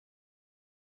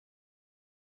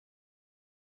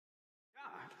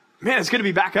Man, it's good to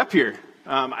be back up here.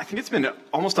 I think it's been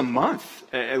almost a month,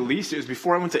 at least. It was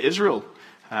before I went to Israel.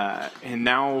 And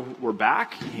now we're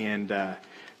back, and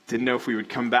didn't know if we would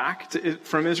come back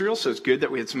from Israel, so it's good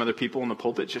that we had some other people in the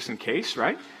pulpit just in case,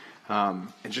 right? And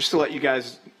just to let you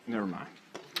guys, never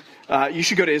mind. You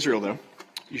should go to Israel, though.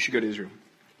 You should go to Israel.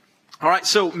 All right,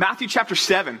 so Matthew chapter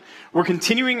 7. We're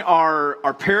continuing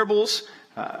our parables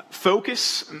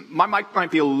focus. My mic might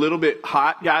be a little bit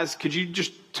hot, guys. Could you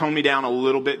just tone me down a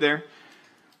little bit there?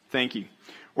 Thank you.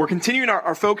 We're continuing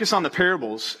our focus on the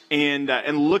parables and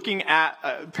looking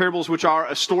at parables which are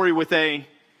a story with a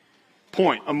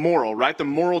point, a moral, right? The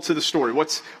moral to the story.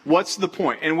 What's the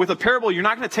point? And with a parable, you're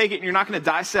not going to take it and you're not going to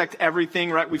dissect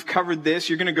everything, right? We've covered this.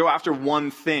 You're going to go after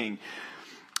one thing.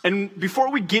 And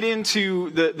before we get into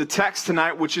the text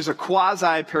tonight, which is a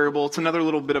quasi-parable, it's another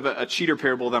little bit of a cheater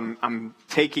parable that I'm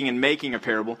taking and making a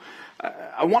parable.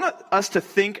 I want us to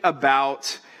think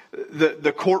about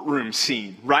the courtroom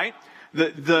scene, right?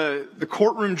 The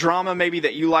courtroom drama maybe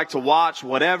that you like to watch,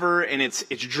 whatever, and it's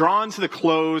drawn to the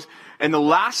close. And the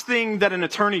last thing that an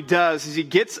attorney does is he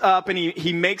gets up and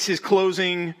he makes his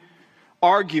closing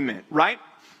argument, right?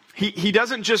 He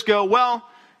doesn't just go, well,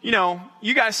 you know,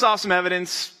 you guys saw some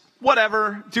evidence,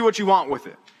 whatever, do what you want with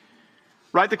it.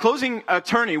 Right? The closing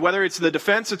attorney, whether it's the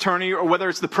defense attorney or whether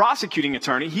it's the prosecuting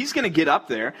attorney, he's going to get up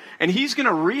there and he's going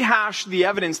to rehash the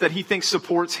evidence that he thinks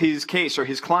supports his case or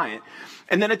his client.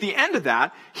 And then at the end of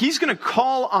that, he's going to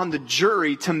call on the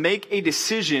jury to make a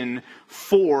decision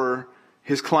for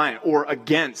his client or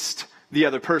against the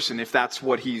other person, if that's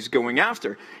what he's going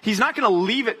after. He's not going to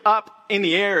leave it up in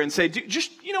the air and say,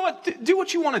 just, you know what, do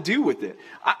what you want to do with it.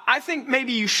 I think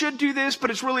maybe you should do this,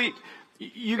 but it's really,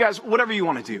 you guys, whatever you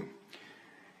want to do.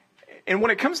 And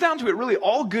when it comes down to it, really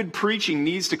all good preaching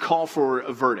needs to call for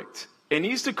a verdict. It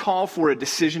needs to call for a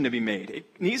decision to be made.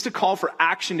 It needs to call for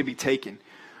action to be taken.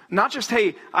 Not just,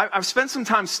 hey, I've spent some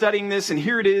time studying this and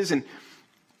here it is, and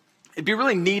it'd be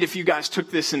really neat if you guys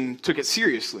took this and took it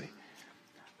seriously.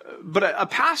 But a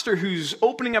pastor who's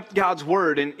opening up God's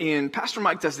word, and Pastor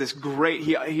Mike does this great,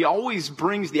 he always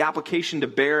brings the application to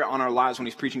bear on our lives when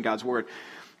he's preaching God's word.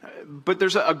 But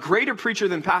there's a greater preacher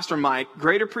than Pastor Mike,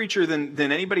 greater preacher than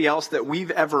anybody else that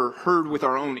we've ever heard with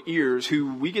our own ears,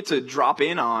 who we get to drop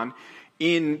in on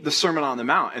in the Sermon on the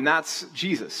Mount, and that's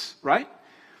Jesus, right?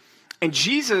 And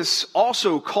Jesus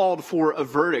also called for a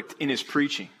verdict in his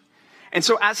preaching. And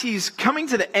so as he's coming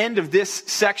to the end of this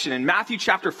section in Matthew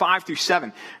chapter 5 through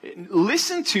 7,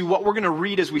 listen to what we're going to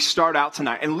read as we start out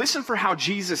tonight. And listen for how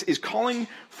Jesus is calling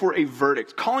for a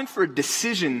verdict, calling for a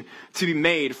decision to be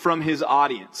made from his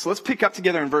audience. So let's pick up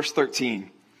together in verse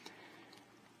 13.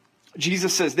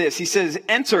 Jesus says this. He says,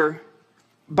 "Enter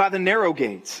by the narrow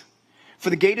gate. For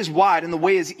the gate is wide and the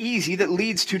way is easy that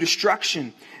leads to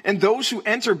destruction. And those who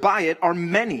enter by it are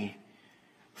many.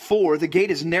 For the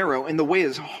gate is narrow and the way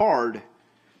is hard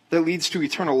that leads to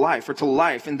eternal life or to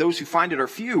life, and those who find it are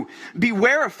few.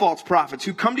 Beware of false prophets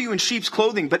who come to you in sheep's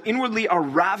clothing, but inwardly are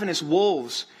ravenous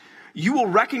wolves. You will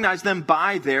recognize them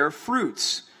by their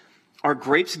fruits. Are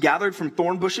grapes gathered from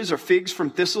thorn bushes or figs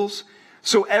from thistles?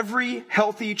 So every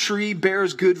healthy tree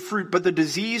bears good fruit, but the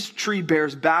diseased tree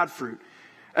bears bad fruit.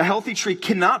 A healthy tree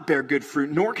cannot bear good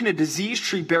fruit, nor can a diseased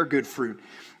tree bear good fruit.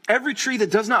 Every tree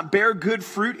that does not bear good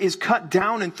fruit is cut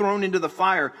down and thrown into the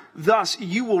fire. Thus,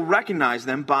 you will recognize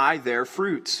them by their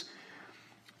fruits.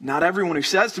 Not everyone who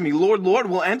says to me, 'Lord, Lord,'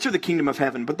 will enter the kingdom of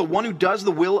heaven, but the one who does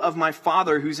the will of my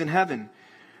Father who's in heaven.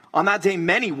 On that day,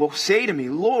 many will say to me,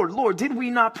 'Lord, Lord, did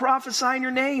we not prophesy in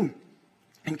your name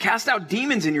and cast out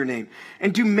demons in your name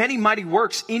and do many mighty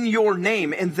works in your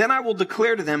name?' And then I will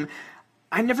declare to them,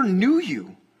 'I never knew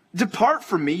you. Depart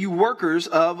from me, you workers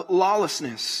of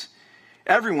lawlessness.'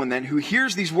 Everyone then who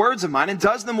hears these words of mine and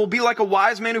does them will be like a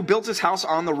wise man who built his house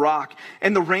on the rock.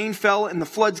 And the rain fell and the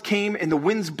floods came and the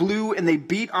winds blew and they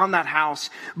beat on that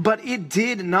house. But it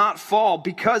did not fall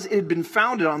because it had been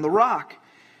founded on the rock.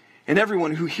 And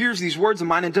everyone who hears these words of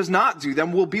mine and does not do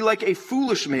them will be like a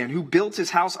foolish man who built his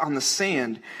house on the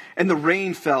sand. And the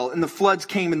rain fell and the floods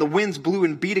came and the winds blew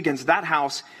and beat against that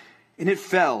house. And it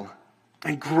fell,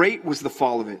 and great was the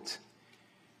fall of it.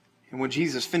 And when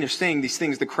Jesus finished saying these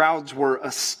things, the crowds were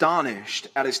astonished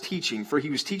at his teaching, for he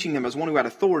was teaching them as one who had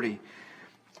authority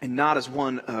and not as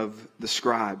one of the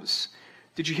scribes."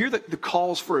 Did you hear the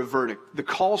calls for a verdict, the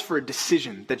calls for a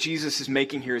decision that Jesus is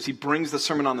making here as he brings the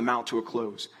Sermon on the Mount to a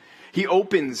close? He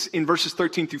opens in verses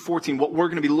 13 through 14 what we're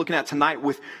going to be looking at tonight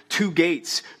with two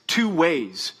gates, two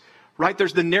ways, right?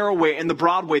 There's the narrow way and the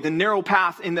broad way, the narrow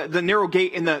path and the narrow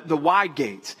gate and the wide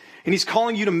gate. And he's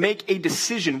calling you to make a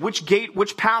decision. Which gate,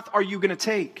 which path are you going to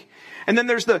take? And then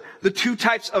there's the two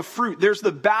types of fruit. There's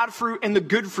the bad fruit and the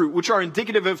good fruit, which are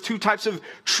indicative of two types of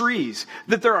trees.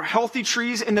 That there are healthy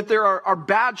trees and that there are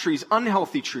bad trees,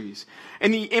 unhealthy trees.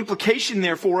 And the implication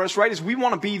there for us, right, is we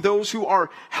want to be those who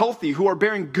are healthy, who are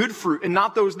bearing good fruit, and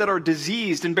not those that are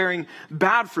diseased and bearing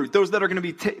bad fruit, those that are going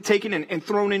to be taken and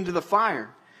thrown into the fire.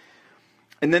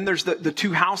 And then there's the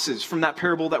two houses from that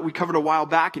parable that we covered a while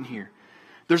back in here.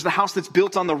 There's the house that's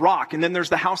built on the rock, and then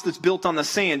there's the house that's built on the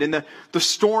sand. And the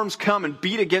storms come and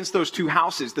beat against those two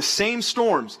houses. The same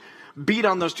storms beat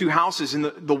on those two houses, and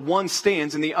the one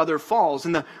stands and the other falls.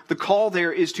 And the call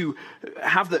there is to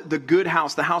have the good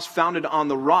house, the house founded on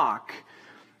the rock.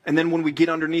 And then when we get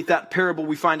underneath that parable,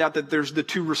 we find out that there's the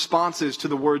two responses to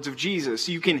the words of Jesus.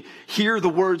 You can hear the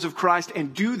words of Christ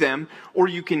and do them, or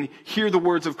you can hear the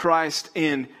words of Christ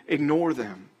and ignore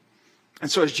them. And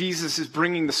so as Jesus is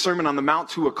bringing the Sermon on the Mount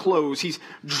to a close, he's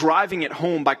driving it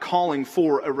home by calling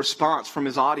for a response from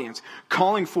his audience,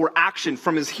 calling for action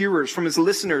from his hearers, from his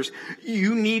listeners.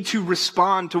 You need to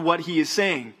respond to what he is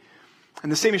saying.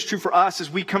 And the same is true for us as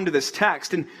we come to this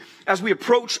text. And as we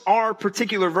approach our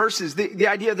particular verses, the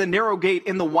idea of the narrow gate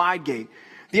and the wide gate,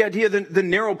 the idea of the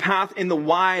narrow path and the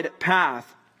wide path,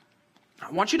 I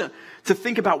want you to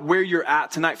think about where you're at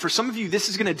tonight. For some of you, this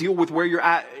is going to deal with where you're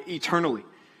at eternally.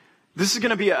 This is going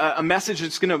to be a message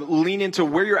that's going to lean into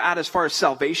where you're at as far as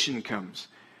salvation comes.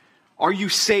 Are you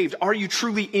saved? Are you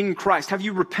truly in Christ? Have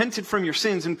you repented from your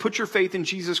sins and put your faith in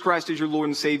Jesus Christ as your Lord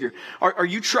and Savior? Are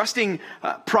you trusting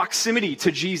proximity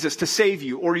to Jesus to save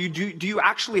you? Or do you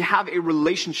actually have a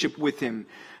relationship with him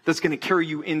that's going to carry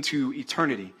you into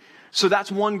eternity? So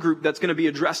that's one group that's going to be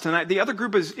addressed tonight. The other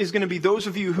group is going to be those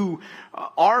of you who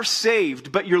are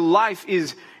saved, but your life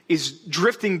is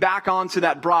drifting back onto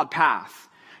that broad path.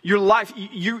 Your life,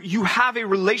 you have a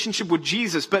relationship with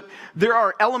Jesus, but there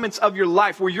are elements of your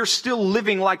life where you're still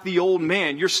living like the old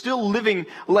man. You're still living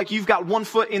like you've got one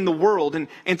foot in the world.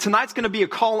 And tonight's going to be a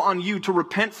call on you to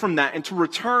repent from that and to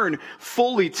return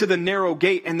fully to the narrow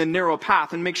gate and the narrow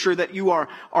path and make sure that you are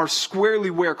squarely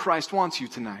where Christ wants you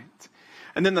tonight.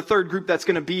 And then the third group that's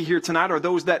going to be here tonight are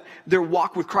those that their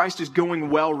walk with Christ is going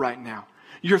well right now.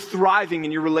 You're thriving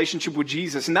in your relationship with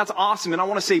Jesus. And that's awesome. And I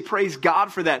want to say praise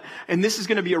God for that. And this is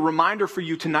going to be a reminder for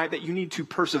you tonight that you need to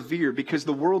persevere, because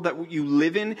the world that you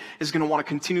live in is going to want to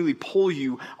continually pull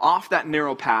you off that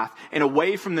narrow path and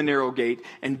away from the narrow gate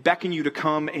and beckon you to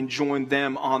come and join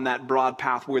them on that broad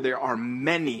path where there are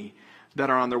many that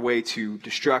are on their way to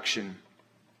destruction.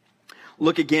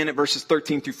 Look again at verses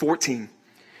 13 through 14.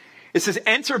 It says,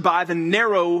 "Enter by the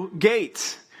narrow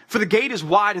gate. For the gate is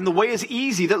wide and the way is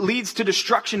easy that leads to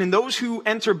destruction, and those who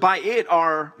enter by it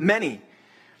are many.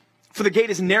 For the gate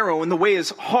is narrow and the way is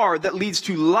hard that leads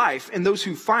to life, and those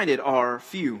who find it are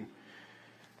few."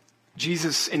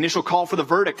 Jesus' initial call for the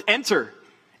verdict: enter,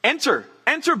 enter,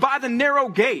 enter by the narrow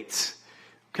gate.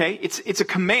 Okay, it's a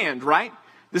command, right?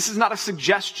 This is not a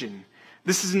suggestion.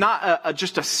 This is not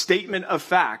just a statement of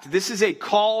fact. This is a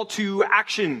call to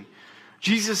action.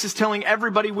 Jesus is telling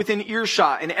everybody within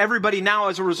earshot, and everybody now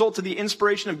as a result of the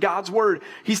inspiration of God's word,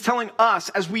 he's telling us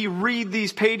as we read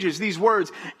these pages, these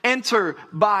words, enter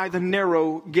by the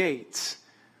narrow gates.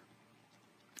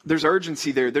 There's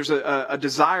urgency there. There's a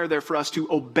desire there for us to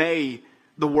obey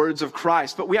the words of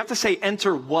Christ. But we have to say,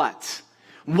 enter what?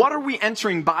 What are we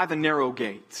entering by the narrow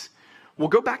gates? We'll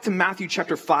go back to Matthew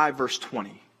chapter 5, verse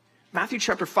 20. Matthew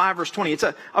chapter 5, verse 20. It's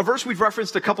a verse we've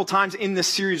referenced a couple times in this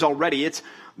series already. It's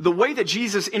the way that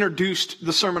Jesus introduced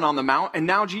the Sermon on the Mount, and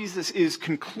now Jesus is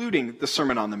concluding the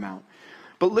Sermon on the Mount.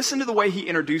 But listen to the way he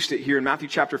introduced it here in Matthew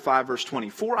chapter 5, verse 20.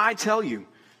 "For I tell you,"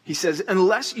 he says,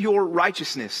 "unless your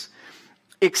righteousness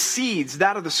exceeds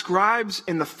that of the scribes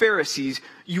and the Pharisees,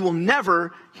 you will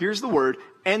never," here's the word,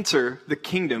 "enter the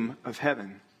kingdom of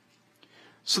heaven."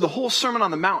 So the whole Sermon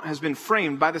on the Mount has been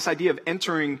framed by this idea of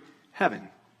entering heaven.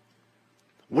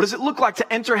 What does it look like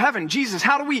to enter heaven? Jesus,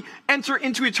 how do we enter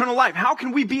into eternal life? How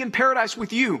can we be in paradise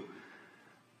with you?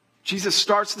 Jesus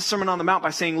starts the Sermon on the Mount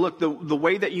by saying, look, the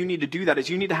way that you need to do that is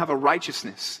you need to have a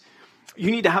righteousness.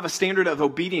 You need to have a standard of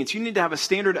obedience. You need to have a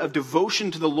standard of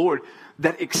devotion to the Lord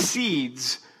that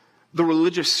exceeds the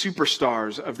religious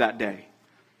superstars of that day.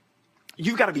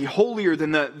 You've got to be holier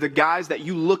than the guys that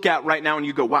you look at right now and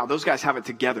you go, wow, those guys have it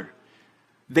together.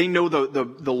 They know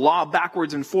the law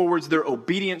backwards and forwards. They're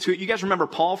obedient to it. You guys remember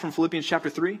Paul from Philippians chapter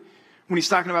 3 when he's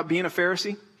talking about being a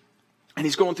Pharisee? And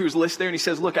he's going through his list there and he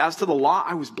says, look, as to the law,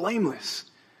 I was blameless.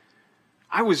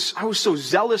 I was so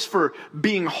zealous for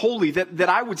being holy that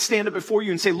I would stand up before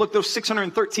you and say, look, those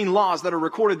 613 laws that are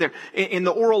recorded there in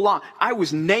the oral law, I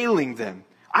was nailing them.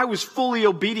 I was fully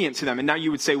obedient to them. And now you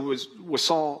would say, was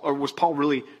Paul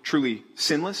really truly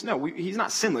sinless? No, he's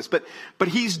not sinless, but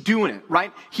he's doing it,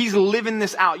 right? He's living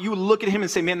this out. You would look at him and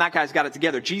say, man, that guy's got it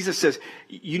together. Jesus says,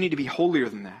 you need to be holier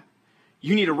than that.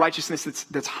 You need a righteousness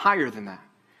that's higher than that.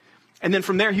 And then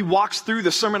from there, he walks through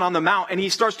the Sermon on the Mount and he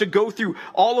starts to go through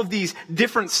all of these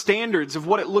different standards of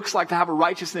what it looks like to have a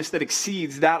righteousness that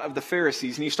exceeds that of the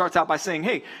Pharisees. And he starts out by saying,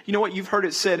 hey, you know what? You've heard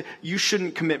it said, you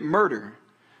shouldn't commit murder.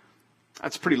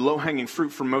 That's pretty low-hanging fruit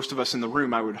for most of us in the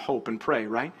room, I would hope and pray,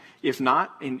 right? If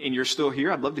not, and you're still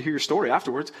here, I'd love to hear your story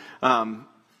afterwards.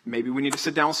 Maybe we need to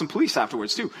sit down with some police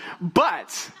afterwards too.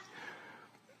 But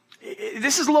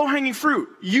this is low-hanging fruit.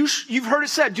 You've heard it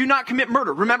said, do not commit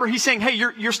murder. Remember, he's saying, hey,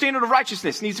 your standard of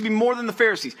righteousness needs to be more than the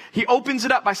Pharisees. He opens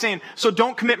it up by saying, so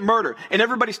don't commit murder. And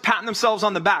everybody's patting themselves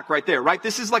on the back right there, right?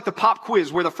 This is like the pop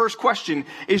quiz where the first question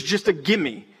is just a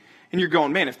gimme. And you're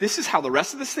going, man, if this is how the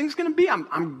rest of this thing's going to be,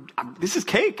 this is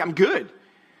cake. I'm good.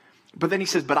 But then he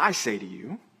says, but I say to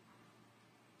you,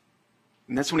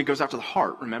 and that's when he goes after the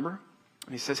heart, remember?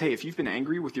 And he says, hey, if you've been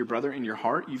angry with your brother in your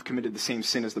heart, you've committed the same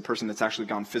sin as the person that's actually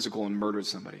gone physical and murdered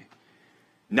somebody.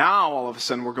 Now, all of a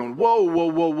sudden, we're going,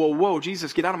 whoa,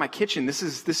 Jesus, get out of my kitchen. This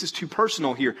is too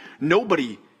personal here.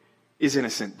 Nobody is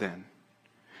innocent then.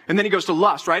 And then he goes to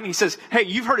lust, right? And he says, hey,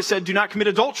 you've heard it said, do not commit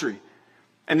adultery.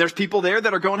 And there's people there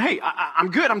that are going, hey, I'm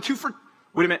good. I'm 2 for,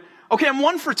 wait a minute. Okay, I'm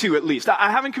 1 for 2 at least.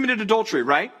 I haven't committed adultery,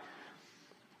 right?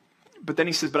 But then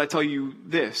he says, but I tell you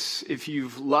this, if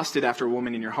you've lusted after a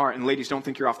woman in your heart, and ladies, don't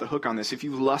think you're off the hook on this. If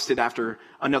you've lusted after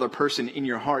another person in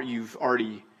your heart, you've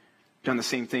already done the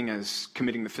same thing as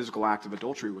committing the physical act of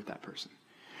adultery with that person.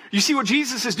 You see what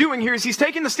Jesus is doing here is he's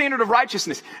taking the standard of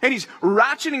righteousness and he's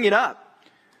ratcheting it up.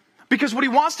 Because what he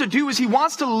wants to do is he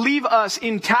wants to leave us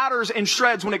in tatters and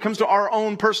shreds when it comes to our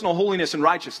own personal holiness and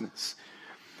righteousness.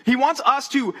 He wants us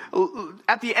to,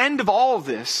 at the end of all of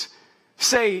this,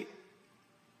 say,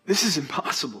 this is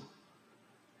impossible.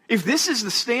 If this is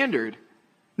the standard,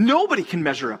 nobody can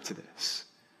measure up to this.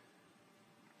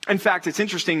 In fact, it's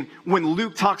interesting when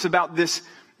Luke talks about this,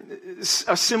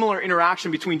 a similar interaction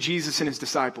between Jesus and his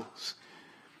disciples.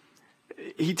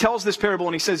 He tells this parable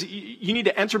and he says, you need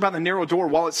to enter by the narrow door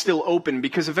while it's still open,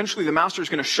 because eventually the master is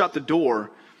going to shut the door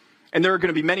and there are going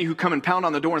to be many who come and pound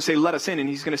on the door and say, let us in. And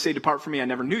he's going to say, depart from me, I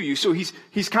never knew you. So he's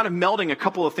kind of melding a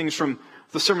couple of things from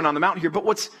the Sermon on the Mount here. But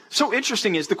what's so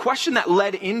interesting is the question that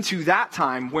led into that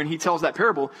time when he tells that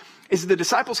parable is the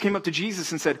disciples came up to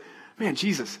Jesus and said, man,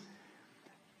 Jesus,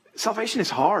 salvation is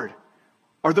hard.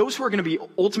 Are those who are going to be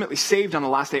ultimately saved on the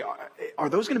last day, are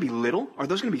those going to be little? Are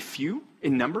those going to be few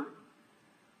in number?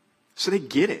 So they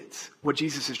get it, what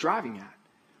Jesus is driving at.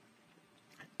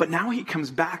 But now he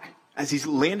comes back as he's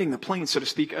landing the plane, so to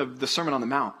speak, of the Sermon on the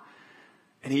Mount.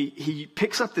 And he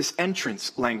picks up this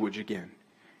entrance language again.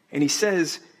 And he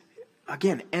says,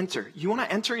 again, enter. You want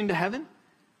to enter into heaven?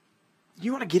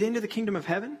 You want to get into the kingdom of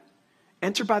heaven?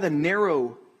 Enter by the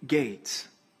narrow gate.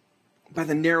 By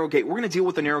the narrow gate. We're going to deal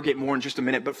with the narrow gate more in just a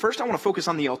minute. But first I want to focus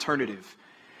on the alternative.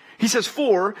 He says,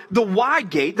 for the wide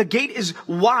gate, the gate is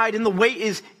wide and the way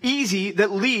is easy that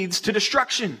leads to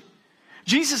destruction.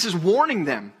 Jesus is warning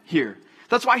them here.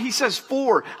 That's why he says,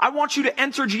 for, I want you to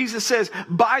enter, Jesus says,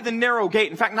 by the narrow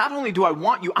gate. In fact, not only do I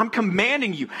want you, I'm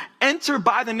commanding you, enter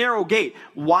by the narrow gate.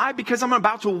 Why? Because I'm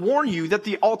about to warn you that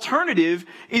the alternative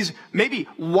is maybe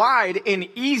wide and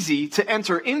easy to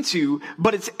enter into,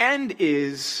 but its end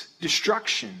is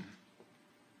destruction.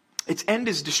 Its end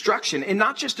is destruction, and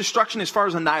not just destruction as far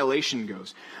as annihilation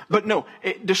goes, but no,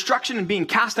 destruction and being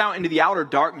cast out into the outer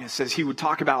darkness, as he would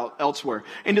talk about elsewhere,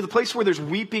 into the place where there's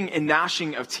weeping and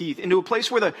gnashing of teeth, into a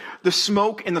place where the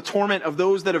smoke and the torment of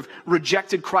those that have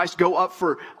rejected Christ go up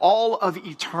for all of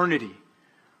eternity.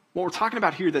 What we're talking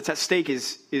about here that's at stake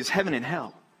is heaven and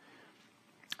hell.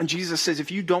 And Jesus says,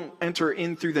 if you don't enter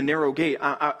in through the narrow gate,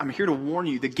 I'm here to warn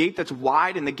you. The gate that's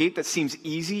wide and the gate that seems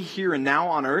easy here and now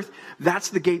on earth, that's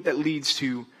the gate that leads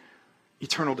to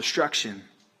eternal destruction.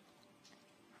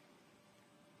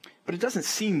 But it doesn't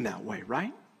seem that way,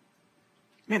 right?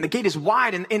 Man, the gate is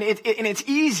wide and it's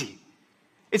easy.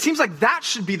 It seems like that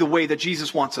should be the way that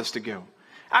Jesus wants us to go.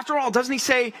 After all, doesn't he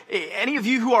say, any of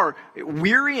you who are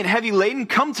weary and heavy laden,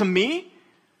 come to me?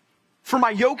 For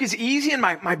my yoke is easy and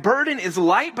my burden is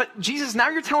light. But Jesus, now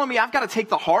you're telling me I've got to take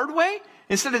the hard way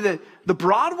instead of the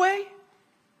broad way?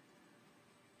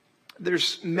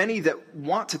 There's many that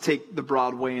want to take the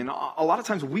broad way, and a lot of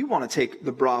times we want to take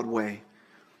the broad way.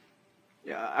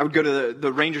 I would go to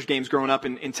the Rangers games growing up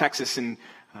in Texas, and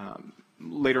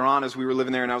later on as we were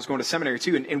living there, and I was going to seminary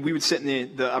too, and we would sit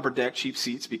in the upper deck cheap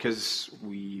seats because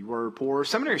we were poor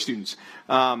seminary students.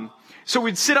 So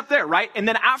we'd sit up there, right? And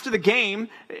then after the game,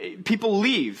 people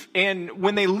leave. And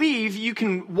when they leave, you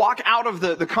can walk out of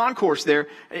the concourse there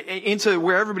into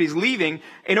where everybody's leaving.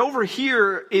 And over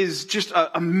here is just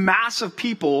a mass of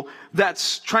people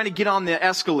that's trying to get on the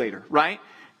escalator, right?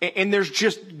 And there's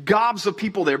just gobs of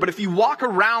people there. But if you walk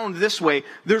around this way,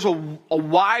 there's a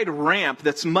wide ramp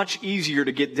that's much easier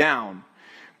to get down.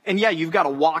 And yeah, you've got to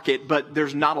walk it, but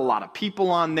there's not a lot of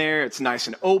people on there. It's nice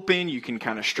and open. You can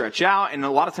kind of stretch out. And a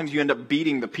lot of times you end up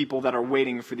beating the people that are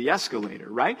waiting for the escalator,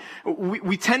 right?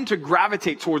 We tend to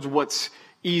gravitate towards what's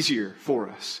easier for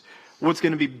us, what's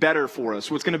going to be better for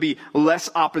us, what's going to be less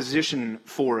opposition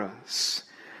for us.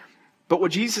 But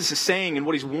what Jesus is saying and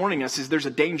what he's warning us is there's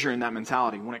a danger in that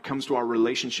mentality when it comes to our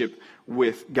relationship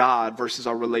with God versus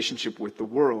our relationship with the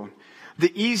world.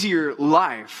 The easier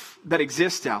life that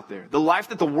exists out there, the life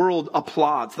that the world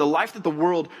applauds, the life that the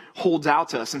world holds out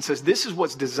to us and says, this is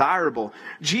what's desirable.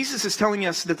 Jesus is telling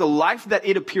us that the life that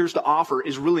it appears to offer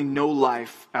is really no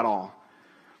life at all.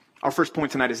 Our first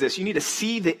point tonight is this. You need to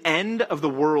see the end of the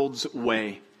world's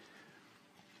way.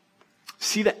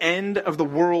 See the end of the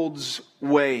world's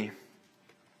way.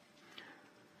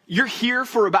 You're here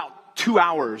for about 2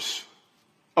 hours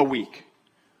a week.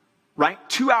 Right?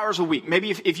 2 hours a week. Maybe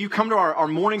if you come to our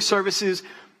morning services,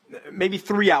 maybe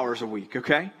 3 hours a week,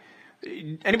 okay?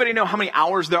 Anybody know how many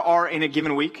hours there are in a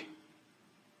given week?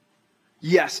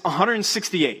 Yes,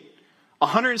 168.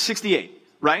 168,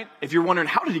 right? If you're wondering,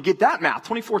 how did you get that math?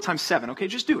 24 times 7, okay?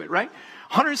 Just do it, right?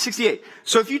 168.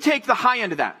 So if you take the high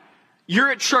end of that, you're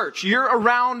at church, you're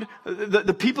around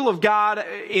the people of God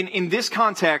in this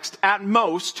context at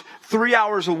most 3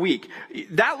 hours a week.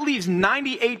 That leaves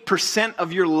 98%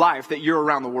 of your life that you're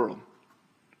around the world.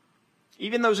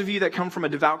 Even those of you that come from a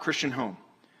devout Christian home.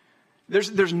 There's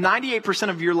 98%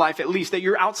 of your life at least that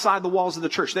you're outside the walls of the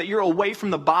church, that you're away from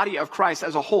the body of Christ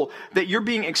as a whole, that you're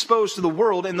being exposed to the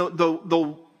world and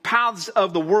the paths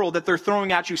of the world that they're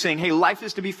throwing at you saying, hey, life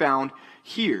is to be found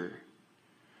here.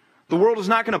 The world is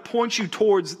not going to point you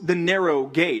towards the narrow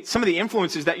gate. Some of the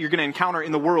influences that you're going to encounter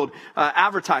in the world,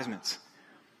 advertisements.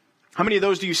 How many of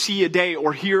those do you see a day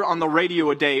or hear on the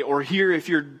radio a day or hear if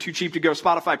you're too cheap to go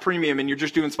Spotify Premium and you're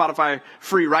just doing Spotify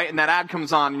free, right? And that ad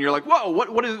comes on and you're like, whoa,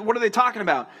 what are they talking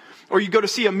about? Or you go to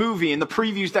see a movie and the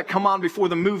previews that come on before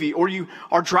the movie. Or you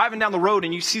are driving down the road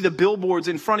and you see the billboards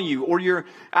in front of you. Or you're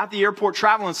at the airport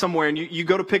traveling somewhere and you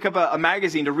go to pick up a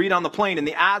magazine to read on the plane and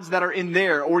the ads that are in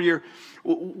there. Or you're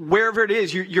wherever it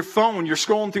is, your phone, you're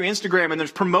scrolling through Instagram and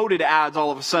there's promoted ads all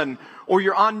of a sudden. Or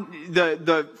you're on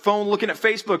the phone looking at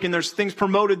Facebook and there's things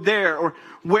promoted there. Or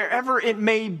wherever it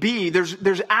may be,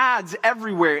 there's ads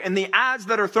everywhere. And the ads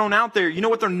that are thrown out there, you know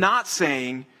what they're not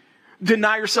saying?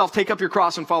 Deny yourself, take up your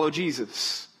cross and follow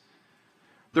Jesus.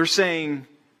 They're saying,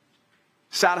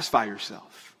 satisfy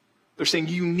yourself. They're saying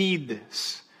you need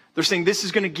this. They're saying this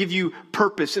is going to give you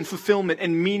purpose and fulfillment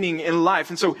and meaning in life.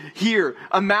 And so here,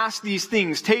 amass these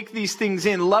things, take these things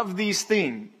in, love these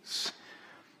things.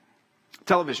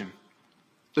 Television,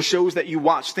 the shows that you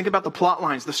watch, think about the plot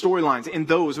lines, the storylines in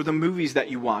those or the movies that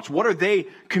you watch. What are they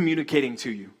communicating to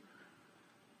you?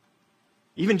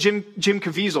 Even Jim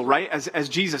Caviezel, right, as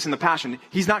Jesus in the Passion,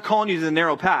 he's not calling you to the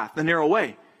narrow path, the narrow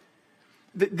way.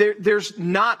 There's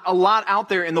not a lot out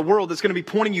there in the world that's going to be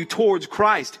pointing you towards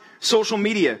Christ. Social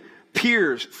media,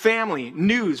 peers, family,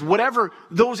 news, whatever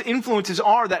those influences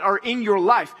are that are in your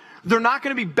life, they're not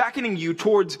going to be beckoning you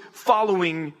towards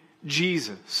following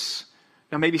Jesus.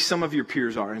 Now, maybe some of your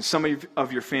peers are and some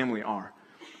of your family are,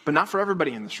 but not for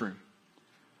everybody in this room.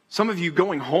 Some of you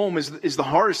going home is the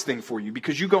hardest thing for you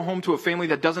because you go home to a family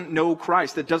that doesn't know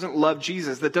Christ, that doesn't love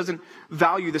Jesus, that doesn't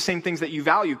value the same things that you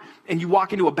value. And you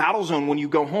walk into a battle zone when you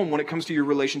go home when it comes to your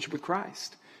relationship with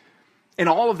Christ. And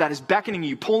all of that is beckoning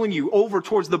you, pulling you over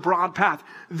towards the broad path.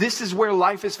 This is where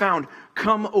life is found.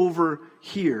 Come over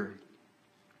here.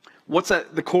 What's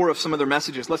at the core of some of their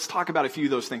messages? Let's talk about a few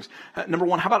of those things. Number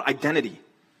one, how about identity?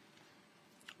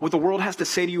 What the world has to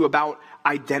say to you about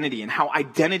identity and how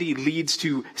identity leads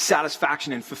to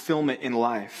satisfaction and fulfillment in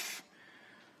life.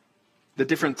 The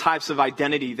different types of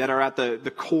identity that are at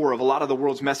the core of a lot of the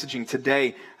world's messaging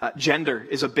today. Gender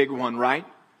is a big one, right?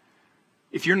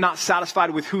 If you're not satisfied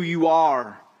with who you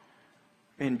are,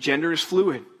 and gender is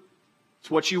fluid. It's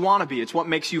what you want to be. It's what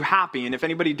makes you happy. And if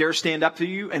anybody dares stand up to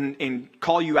you and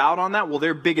call you out on that, well,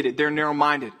 they're bigoted. They're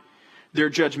narrow-minded. They're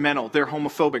judgmental, they're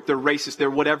homophobic, they're racist, they're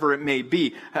whatever it may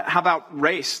be. How about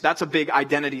race? That's a big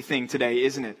identity thing today,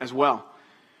 isn't it, as well?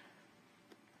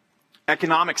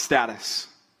 Economic status.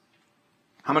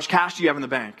 How much cash do you have in the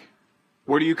bank?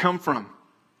 Where do you come from?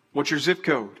 What's your zip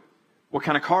code? What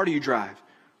kind of car do you drive?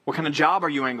 What kind of job are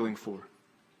you angling for?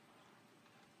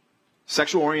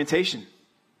 Sexual orientation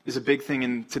is a big thing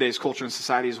in today's culture and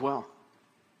society as well.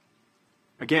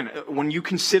 Again, when you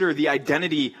consider the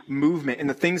identity movement and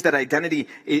the things that identity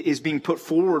is being put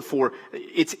forward for,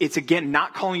 it's again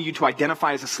not calling you to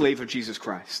identify as a slave of Jesus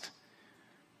Christ.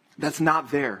 That's not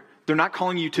there. They're not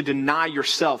calling you to deny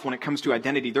yourself when it comes to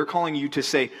identity. They're calling you to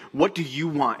say, what do you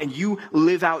want? And you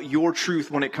live out your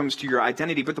truth when it comes to your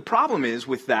identity. But the problem is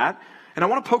with that, and I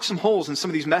want to poke some holes in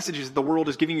some of these messages that the world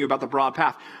is giving you about the broad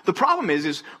path. The problem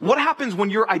is what happens when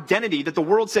your identity that the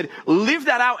world said, live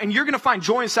that out and you're going to find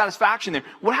joy and satisfaction there.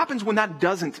 What happens when that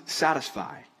doesn't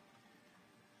satisfy?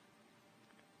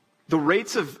 The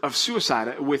rates of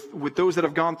suicide with those that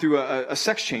have gone through a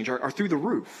sex change are through the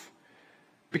roof.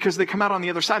 Because they come out on the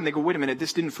other side and they go, wait a minute,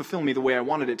 this didn't fulfill me the way I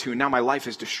wanted it to, and now my life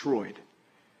is destroyed.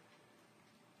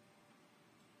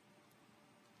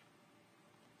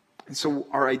 And so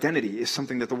our identity is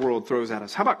something that the world throws at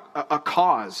us. How about a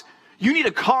cause? You need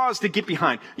a cause to get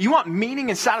behind. You want meaning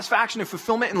and satisfaction and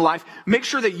fulfillment in life, make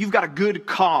sure that you've got a good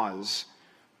cause.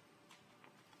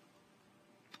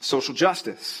 Social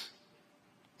justice.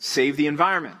 Save the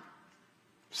environment.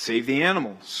 Save the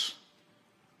animals.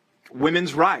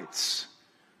 Women's rights.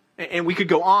 And we could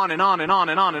go on and on and on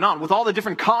and on and on with all the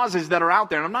different causes that are out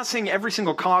there. And I'm not saying every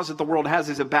single cause that the world has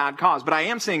is a bad cause, but I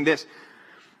am saying this.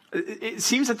 It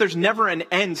seems that there's never an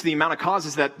end to the amount of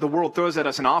causes that the world throws at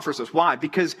us and offers us. Why?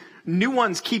 Because new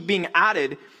ones keep being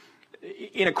added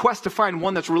in a quest to find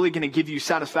one that's really going to give you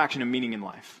satisfaction and meaning in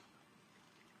life.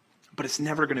 But it's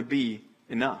never going to be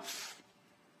enough.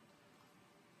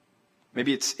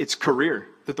 Maybe it's career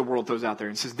that the world throws out there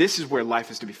and says, this is where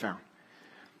life is to be found.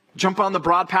 Jump on the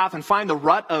broad path and find the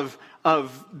rut of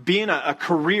being a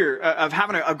career, of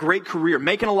having a great career,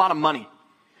 making a lot of money,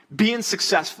 being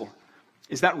successful.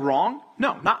 Is that wrong?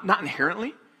 No, not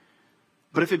inherently.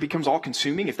 But if it becomes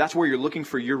all-consuming, if that's where you're looking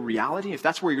for your reality, if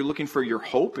that's where you're looking for your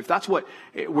hope, if that's where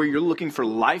you're looking for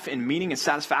life and meaning and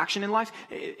satisfaction in life,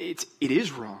 it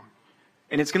is wrong.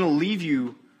 And it's going to leave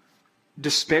you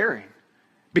despairing.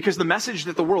 Because the message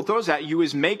that the world throws at you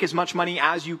is make as much money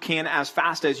as you can, as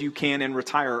fast as you can, and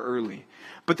retire early.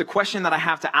 But the question that I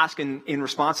have to ask in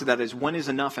response to that is, when is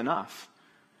enough enough?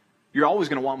 You're always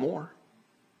going to want more.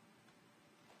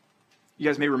 You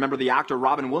guys may remember the actor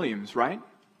Robin Williams, right?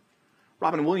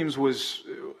 Robin Williams was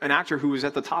an actor who was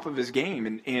at the top of his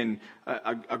game and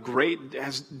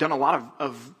has done a lot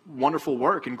of wonderful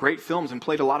work and great films and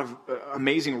played a lot of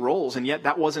amazing roles, and yet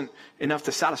that wasn't enough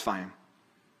to satisfy him.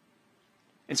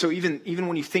 And so even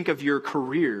when you think of your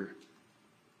career,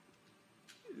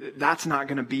 that's not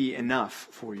going to be enough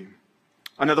for you.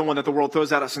 Another one that the world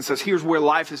throws at us and says, here's where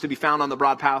life is to be found on the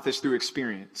broad path is through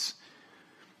experience.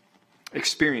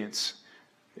 Experience.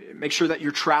 Make sure that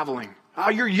you're traveling.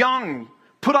 You're young.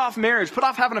 Put off marriage. Put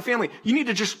off having a family. You need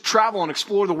to just travel and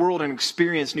explore the world and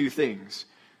experience new things.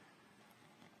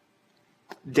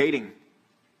 Dating.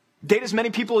 Date as many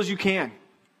people as you can.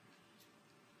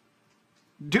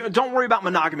 Don't worry about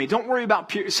monogamy. Don't worry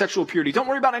about sexual purity. Don't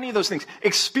worry about any of those things.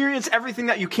 Experience everything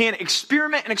that you can.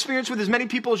 Experiment and experience with as many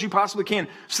people as you possibly can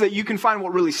so that you can find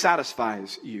what really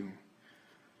satisfies you.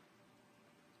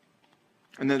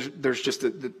 And then there's just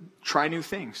the try new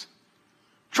things.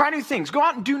 Try new things. Go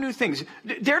out and do new things.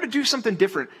 Dare to do something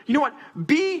different. You know what?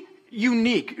 Be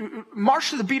unique.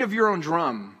 March to the beat of your own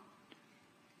drum.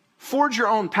 Forge your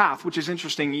own path, which is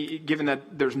interesting given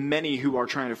that there's many who are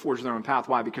trying to forge their own path.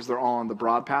 Why? Because they're all on the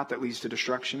broad path that leads to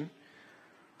destruction.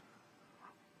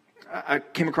 I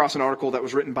came across an article that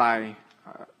was written by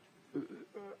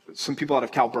some people out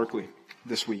of Cal Berkeley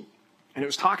this week. And it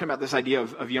was talking about this idea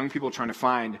of young people trying to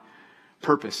find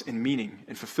purpose and meaning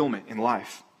and fulfillment in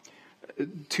life.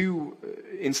 Two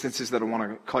instances that I want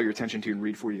to call your attention to and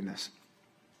read for you in this.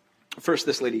 First,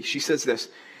 this lady, she says this.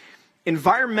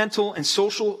 Environmental and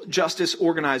social justice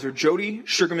organizer Jody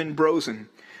Sugarman Brosen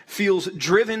feels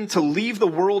driven to leave the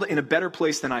world in a better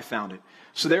place than I found it.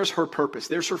 So there's her purpose.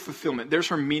 There's her fulfillment. There's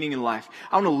her meaning in life.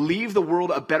 I want to leave the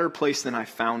world a better place than I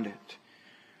found it.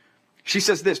 She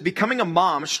says this, becoming a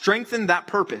mom strengthened that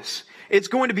purpose. It's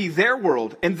going to be their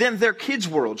world and then their kids'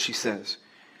 world, she says.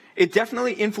 It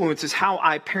definitely influences how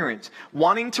I parent,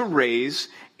 wanting to raise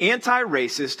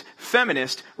anti-racist,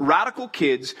 feminist, radical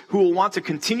kids who will want to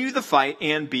continue the fight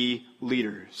and be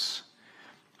leaders.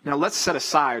 Now let's set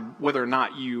aside whether or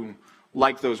not you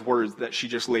like those words that she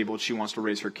just labeled she wants to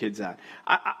raise her kids at.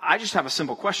 I just have a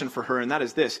simple question for her, and that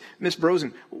is this. Miss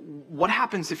Brosen, what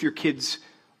happens if your kids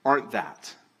aren't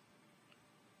that?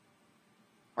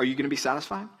 Are you going to be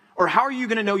satisfied? Or how are you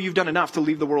going to know you've done enough to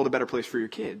leave the world a better place for your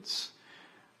kids?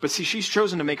 But see, she's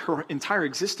chosen to make her entire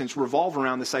existence revolve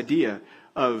around this idea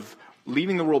of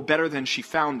leaving the world better than she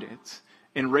found it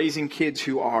and raising kids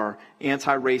who are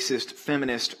anti-racist,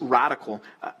 feminist, radical.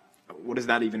 What does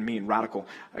that even mean, radical?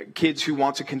 Kids who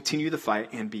want to continue the fight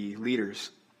and be leaders.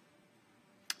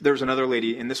 There's another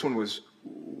lady, and this one was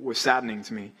saddening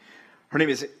to me. Her name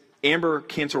is Amber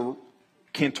Cantorna.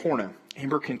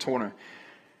 Amber Cantorna.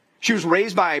 She was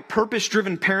raised by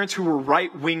purpose-driven parents who were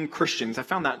right-wing Christians. I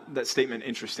found that statement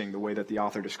interesting, the way that the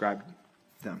author described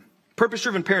them.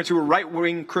 Purpose-driven parents who were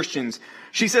right-wing Christians.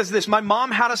 She says this, "My mom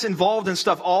had us involved in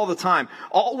stuff all the time,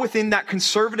 all within that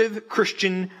conservative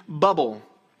Christian bubble.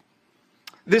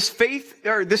 This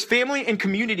family and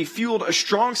community fueled a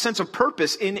strong sense of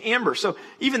purpose in Amber." So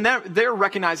even they're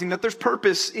recognizing that there's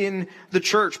purpose in the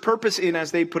church, purpose in,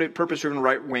 as they put it, purpose-driven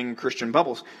right-wing Christian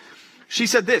bubbles. She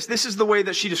said this is the way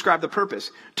that she described the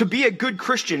purpose: to be a good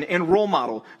Christian and role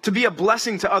model, to be a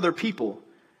blessing to other people.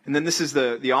 And then this is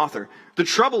the author. "The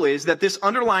trouble is that this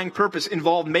underlying purpose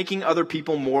involved making other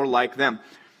people more like them."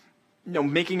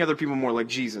 Making other people more like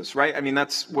Jesus, right? I mean,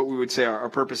 that's what we would say our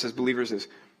purpose as believers is.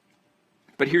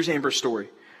 But here's Amber's story.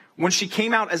 When she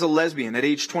came out as a lesbian at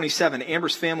age 27,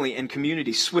 Amber's family and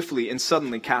community swiftly and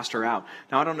suddenly cast her out.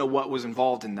 Now, I don't know what was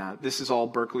involved in that. This is all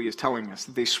Berkeley is telling us,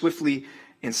 that they swiftly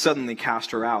and suddenly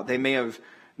cast her out. They may have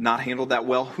not handled that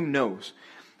well. Who knows?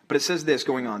 But it says this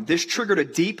going on. This triggered a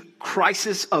deep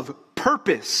crisis of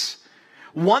purpose,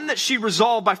 one that she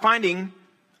resolved by finding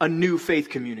a new faith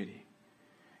community.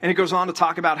 And it goes on to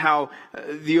talk about how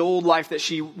the old life that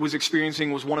she was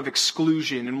experiencing was one of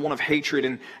exclusion and one of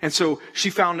hatred. And so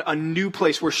she found a new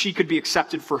place where she could be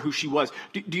accepted for who she was.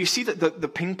 Do you see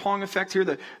the ping pong effect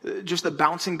here? Just the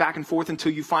bouncing back and forth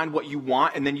until you find what you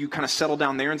want, and then you kind of settle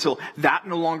down there until that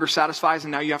no longer satisfies,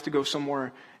 and now you have to go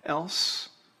somewhere else?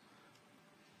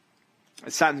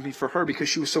 It saddens me for her because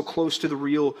she was so close to the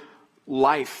real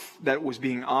life that was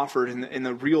being offered in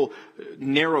the real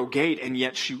narrow gate, and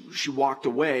yet she walked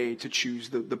away to choose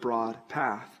the broad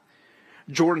path.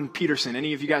 Jordan Peterson.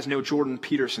 Any of you guys know Jordan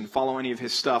Peterson? Follow any of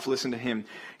his stuff. Listen to him.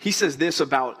 He says this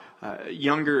about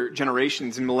younger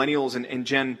generations and millennials and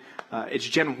it's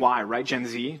Gen Y, right? Gen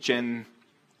Z? Gen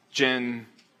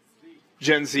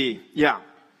Z. Yeah.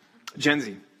 Gen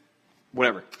Z.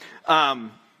 Whatever.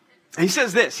 He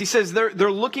says this. He says they're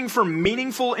looking for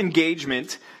meaningful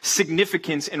engagement,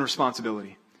 significance, and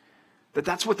responsibility.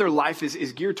 That's what their life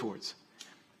is geared towards.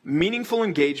 Meaningful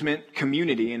engagement,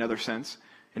 community, in other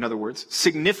words,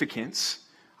 significance.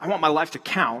 I want my life to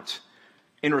count,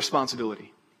 in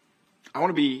responsibility. I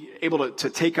want to be able to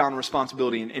take on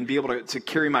responsibility and be able to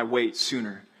carry my weight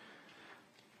sooner.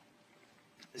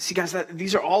 See, guys,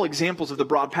 these are all examples of the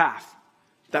broad path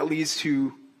that leads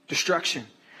to destruction.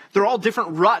 They're all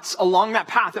different ruts along that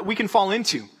path that we can fall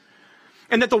into.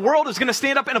 And that the world is going to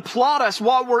stand up and applaud us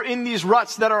while we're in these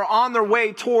ruts that are on their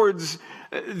way towards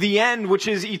the end, which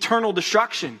is eternal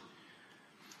destruction.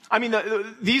 I mean,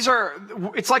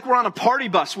 it's like we're on a party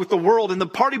bus with the world, and the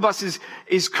party bus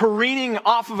is careening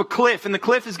off of a cliff, and the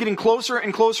cliff is getting closer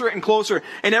and closer and closer.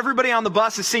 And everybody on the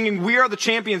bus is singing "We Are the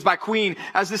Champions" by Queen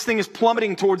as this thing is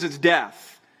plummeting towards its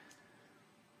death.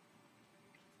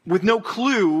 With no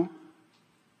clue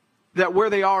that where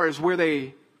they are is where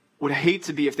they would hate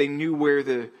to be if they knew where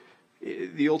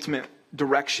the ultimate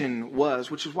direction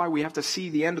was, which is why we have to see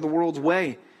the end of the world's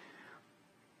way.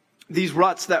 These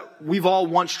ruts that we've all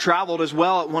once traveled as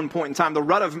well at one point in time, the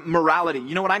rut of morality.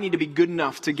 You know what? I need to be good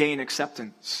enough to gain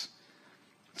acceptance.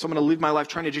 So I'm going to live my life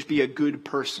trying to just be a good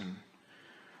person.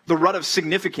 The rut of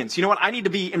significance. You know what? I need to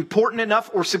be important enough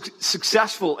or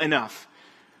successful enough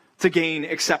to gain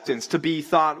acceptance, to be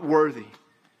thought worthy.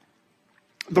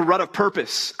 The rut of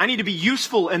purpose. I need to be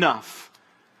useful enough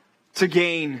to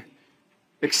gain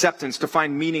acceptance, to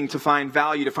find meaning, to find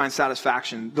value, to find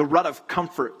satisfaction. The rut of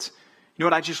comfort. You know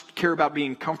what? I just care about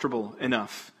being comfortable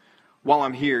enough while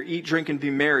I'm here. Eat, drink, and be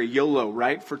merry. YOLO,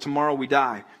 right? For tomorrow we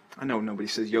die. I know nobody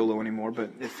says YOLO anymore,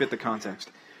 but it fit the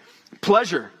context.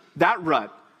 Pleasure. That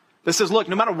rut that says, look,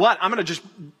 no matter what, I'm going to just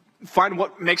find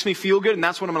what makes me feel good, and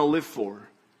that's what I'm going to live for.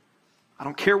 I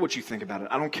don't care what you think about it.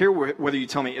 I don't care whether you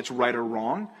tell me it's right or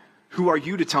wrong. Who are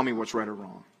you to tell me what's right or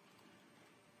wrong?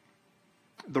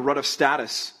 The rut of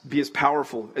status. Be as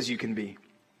powerful as you can be.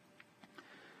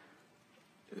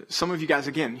 Some of you guys,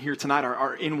 again, here tonight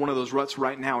are in one of those ruts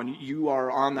right now, and you are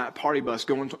on that party bus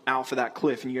going out for that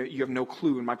cliff, and you have no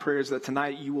clue. And my prayer is that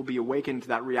tonight you will be awakened to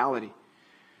that reality.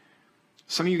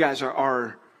 Some of you guys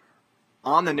are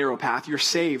on the narrow path. You're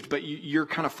saved, but you're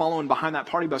kind of following behind that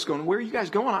party bus going, where are you guys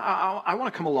going? I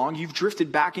want to come along. You've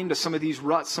drifted back into some of these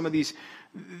ruts, some of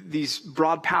these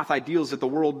broad path ideals that the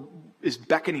world is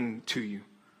beckoning to you.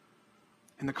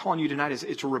 And the call on you tonight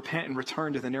is to repent and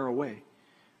return to the narrow way.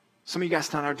 Some of you guys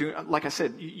tonight are doing, like I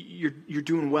said, you're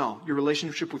doing well. Your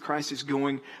relationship with Christ is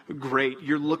going great.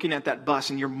 You're looking at that bus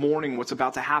and you're mourning what's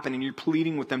about to happen and you're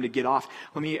pleading with them to get off.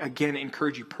 Let me again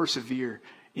encourage you, persevere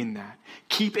in that.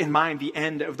 Keep in mind the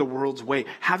end of the world's way.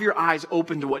 Have your eyes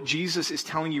open to what Jesus is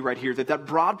telling you right here, that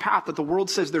broad path that the world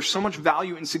says there's so much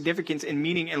value and significance and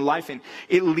meaning in life in,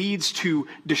 it leads to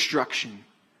destruction.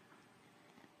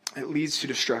 It leads to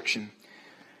destruction.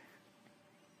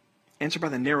 Enter by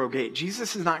the narrow gate.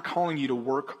 Jesus is not calling you to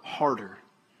work harder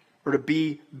or to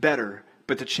be better,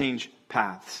 but to change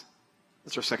paths.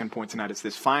 That's our second point tonight. It's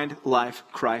this: find life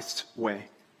Christ's way.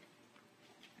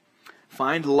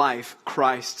 Find life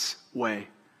Christ's way.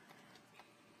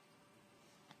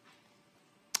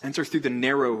 Enter through the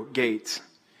narrow gate.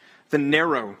 The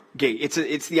narrow gate.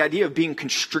 It's the idea of being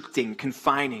constricting,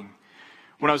 confining.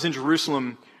 When I was in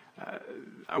Jerusalem,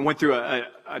 I went through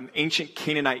an ancient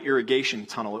Canaanite irrigation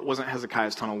tunnel. It wasn't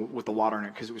Hezekiah's tunnel with the water in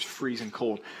it because it was freezing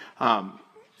cold.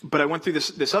 But I went through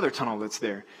this other tunnel that's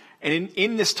there. And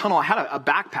in this tunnel, I had a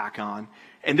backpack on.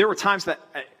 And there were times that,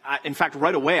 in fact,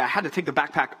 right away, I had to take the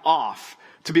backpack off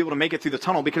to be able to make it through the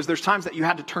tunnel, because there's times that you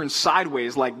had to turn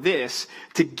sideways like this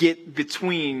to get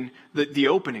between the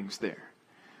openings there.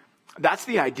 That's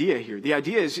the idea here. The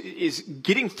idea is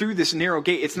getting through this narrow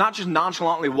gate. It's not just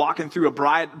nonchalantly walking through a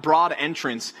broad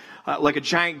entrance like a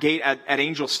giant gate at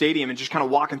Angel Stadium and just kind of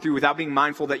walking through without being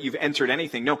mindful that you've entered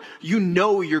anything. No, you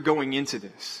know you're going into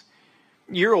this.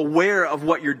 You're aware of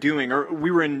what you're doing. Or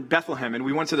we were in Bethlehem and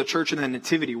we went to the Church of the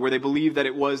Nativity, where they believed that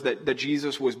it was that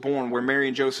Jesus was born, where Mary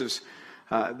and Joseph's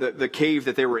the cave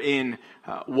that they were in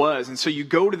was. And so you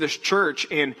go to this church,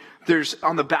 and there's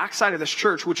on the backside of this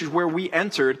church, which is where we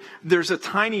entered, there's a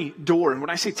tiny door. And when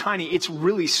I say tiny, it's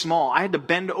really small. I had to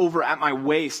bend over at my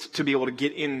waist to be able to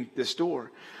get in this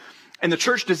door. And the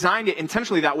church designed it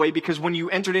intentionally that way because when you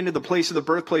entered into the place of the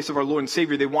birthplace of our Lord and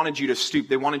Savior, they wanted you to stoop.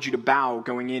 They wanted you to bow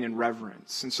going in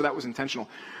reverence. And so that was intentional.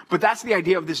 But that's the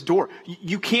idea of this door.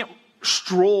 You can't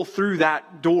stroll through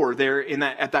that door there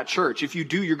at that church. If you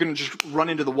do, you're going to just run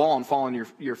into the wall and fall on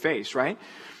your face, right?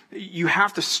 You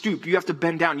have to stoop. You have to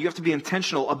bend down. You have to be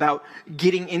intentional about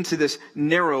getting into this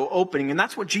narrow opening. And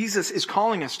that's what Jesus is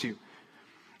calling us to.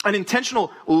 An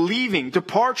intentional leaving,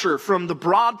 departure from the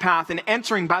broad path and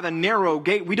entering by the narrow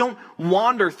gate. We don't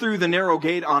wander through the narrow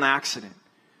gate on accident.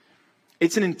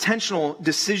 It's an intentional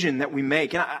decision that we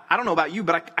make. And I don't know about you,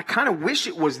 but I kind of wish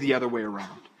it was the other way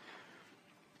around.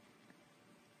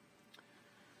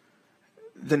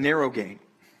 The narrow gate.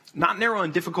 Not narrow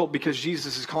and difficult because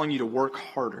Jesus is calling you to work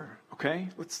harder. Okay?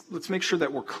 Let's make sure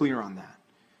that we're clear on that.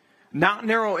 Not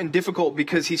narrow and difficult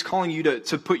because he's calling you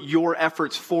to put your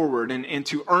efforts forward and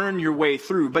to earn your way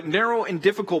through. But narrow and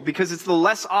difficult because it's the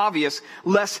less obvious,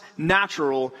 less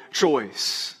natural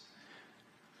choice.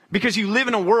 Because you live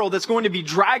in a world that's going to be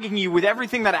dragging you with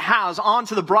everything that it has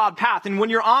onto the broad path. And when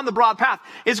you're on the broad path,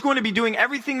 it's going to be doing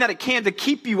everything that it can to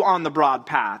keep you on the broad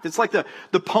path. It's like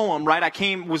the poem,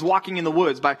 right? Was walking in the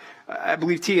woods by, I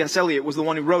believe T.S. Eliot was the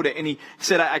one who wrote it. And he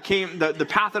said, the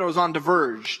path that I was on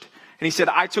diverged. And he said,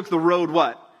 I took the road,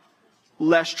 what?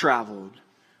 Less traveled.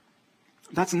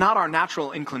 That's not our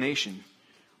natural inclination.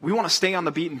 We want to stay on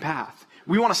the beaten path.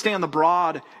 We want to stay on the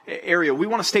broad area. We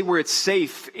want to stay where it's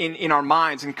safe in our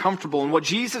minds and comfortable. And what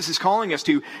Jesus is calling us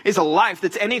to is a life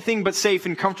that's anything but safe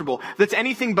and comfortable. That's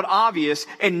anything but obvious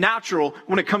and natural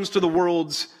when it comes to the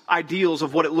world's ideals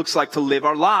of what it looks like to live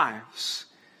our lives.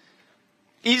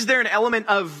 Is there an element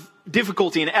of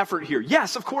difficulty and effort here?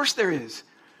 Yes, of course there is.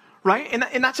 Right?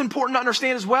 And that's important to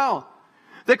understand as well.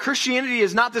 That Christianity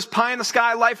is not this pie in the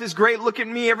sky, life is great, look at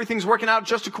me, everything's working out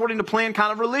just according to plan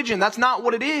kind of religion. That's not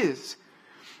what it is.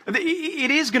 It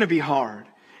is going to be hard.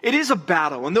 It is a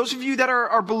battle. And those of you that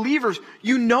are believers,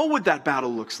 you know what that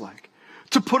battle looks like.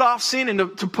 To put off sin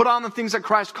and to put on the things that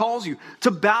Christ calls you.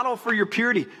 To battle for your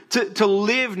purity. To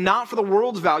live not for the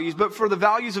world's values, but for the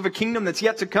values of a kingdom that's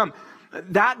yet to come.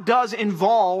 That does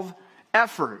involve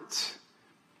effort.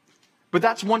 But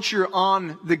that's once you're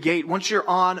on the gate, once you're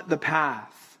on the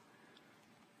path,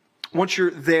 once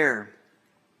you're there.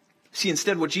 See,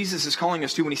 instead what Jesus is calling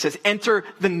us to when he says, enter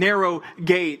the narrow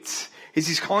gate, is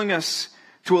he's calling us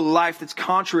to a life that's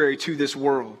contrary to this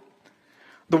world.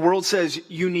 The world says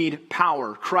you need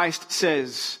power. Christ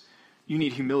says you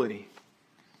need humility.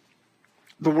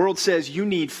 The world says you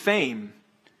need fame.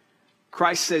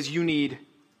 Christ says you need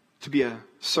to be a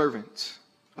servant,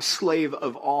 a slave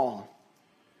of all.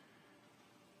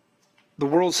 The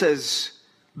world says,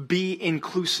 be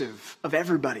inclusive of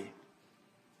everybody.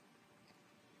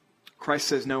 Christ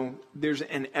says, no, there's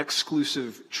an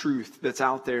exclusive truth that's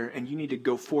out there, and you need to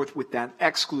go forth with that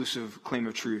exclusive claim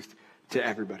of truth to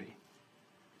everybody.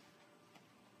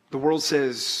 The world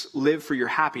says, live for your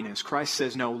happiness. Christ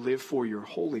says, no, live for your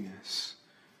holiness.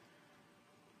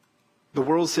 The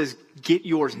world says, get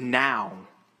yours now.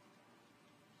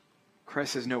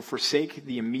 Christ says, no, forsake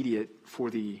the immediate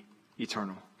for the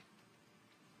eternal.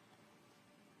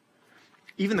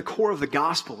 Even the core of the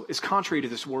gospel is contrary to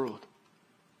this world.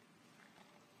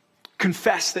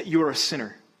 Confess that you are a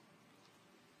sinner.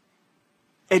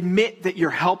 Admit that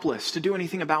you're helpless to do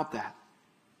anything about that.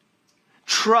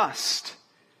 Trust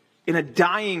in a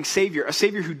dying Savior, a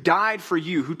Savior who died for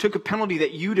you, who took a penalty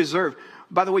that you deserve.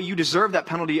 By the way, you deserve that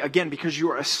penalty again because you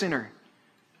are a sinner.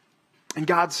 And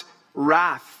God's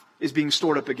wrath is being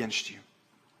stored up against you.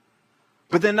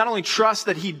 But then not only trust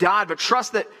that he died, but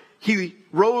trust that he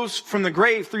rose from the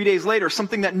grave 3 days later,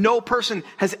 something that no person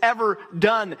has ever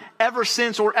done, ever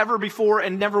since or ever before,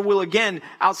 and never will again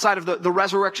outside of the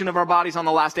resurrection of our bodies on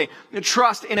the last day.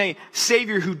 Trust in a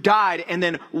Savior who died and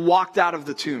then walked out of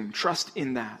the tomb. Trust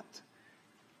in that.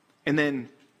 And then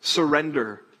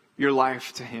surrender your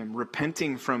life to him,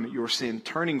 repenting from your sin,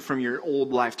 turning from your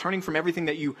old life, turning from everything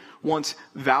that you once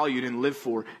valued and lived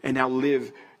for, and now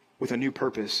live with a new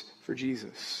purpose for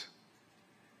Jesus.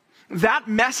 That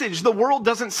message, the world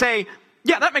doesn't say,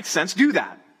 yeah, that makes sense, do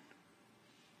that.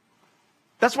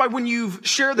 That's why when you've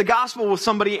shared the gospel with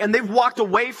somebody and they've walked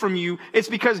away from you, it's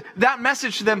because that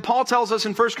message to them, Paul tells us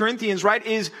in 1 Corinthians, right,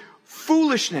 is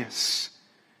foolishness.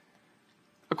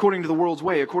 According to the world's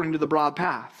way, according to the broad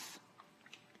path.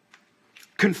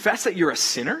 Confess that you're a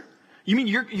sinner? You mean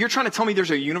you're trying to tell me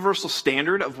there's a universal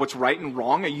standard of what's right and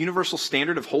wrong, a universal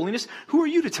standard of holiness? Who are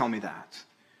you to tell me that?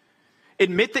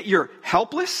 Admit that you're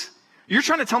helpless? You're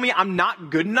trying to tell me I'm not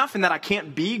good enough and that I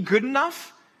can't be good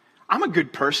enough? I'm a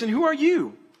good person. Who are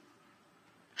you?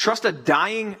 Trust a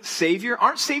dying Savior?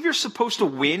 Aren't Saviors supposed to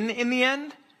win in the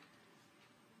end?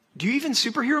 Do you even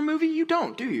superhero movie? You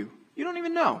don't, do you? You don't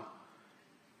even know.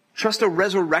 Trust a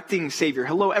resurrecting Savior.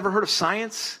 Hello, ever heard of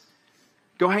science?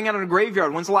 Go hang out in a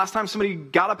graveyard. When's the last time somebody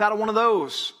got up out of one of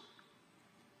those?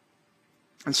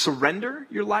 And surrender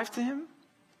your life to him?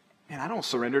 Man, I don't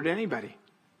surrender to anybody.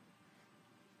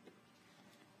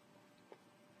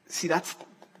 See, that's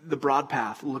the broad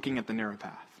path looking at the narrow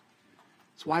path.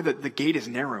 It's why the gate is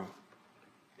narrow.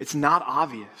 It's not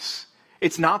obvious.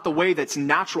 It's not the way that's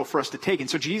natural for us to take. And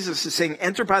so Jesus is saying,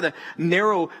 enter by the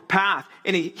narrow path.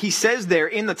 And he says there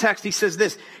in the text, he says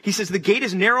this. He says, the gate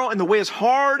is narrow and the way is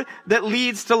hard that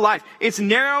leads to life. It's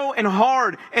narrow and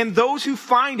hard, and those who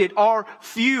find it are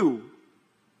few.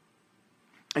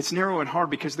 It's narrow and hard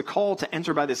because the call to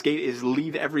enter by this gate is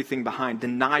leave everything behind.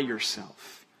 Deny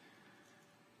yourself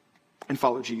and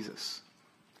follow Jesus.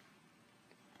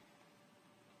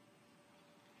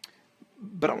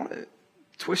 But I want to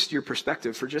twist your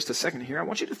perspective for just a second here. I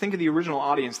want you to think of the original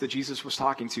audience that Jesus was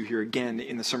talking to here again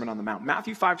in the Sermon on the Mount.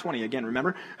 Matthew 5:20, again,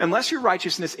 remember? Unless your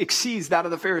righteousness exceeds that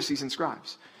of the Pharisees and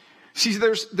scribes. See,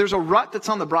 there's a rut that's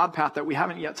on the broad path that we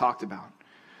haven't yet talked about.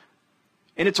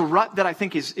 And it's a rut that I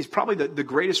think is probably the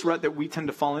greatest rut that we tend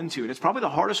to fall into. And it's probably the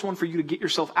hardest one for you to get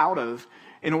yourself out of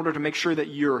in order to make sure that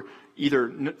you're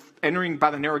either entering by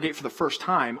the narrow gate for the first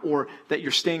time or that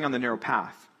you're staying on the narrow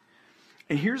path.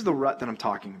 And here's the rut that I'm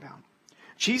talking about.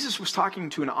 Jesus was talking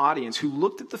to an audience who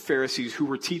looked at the Pharisees who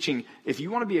were teaching, if you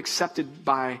want to be accepted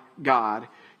by God,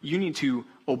 you need to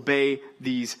obey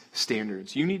these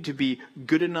standards. You need to be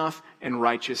good enough and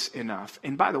righteous enough.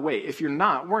 And by the way, if you're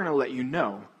not, we're going to let you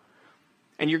know.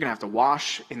 And you're going to have to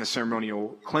wash in the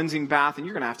ceremonial cleansing bath, and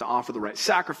you're going to have to offer the right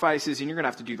sacrifices, and you're going to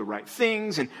have to do the right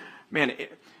things. And man,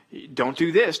 don't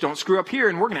do this, don't screw up here.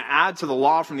 And we're going to add to the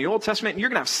law from the Old Testament, and you're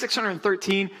going to have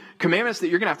 613 commandments that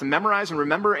you're going to have to memorize and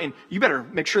remember. And you better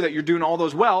make sure that you're doing all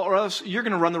those well, or else you're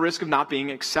going to run the risk of not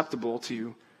being acceptable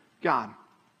to God.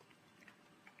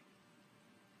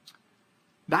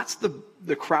 That's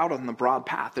the crowd on the broad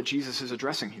path that Jesus is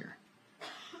addressing here.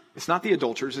 It's not the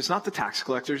adulterers. It's not the tax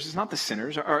collectors. It's not the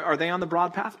sinners. Are they on the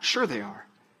broad path? Sure they are.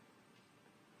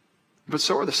 But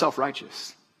so are the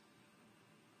self-righteous.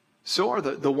 So are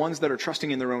the ones that are trusting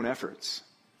in their own efforts.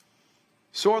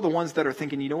 So are the ones that are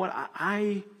thinking, you know what?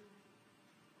 I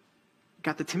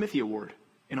got the Timothy Award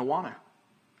in Awana.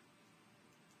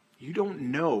 You don't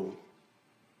know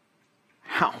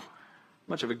how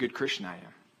much of a good Christian I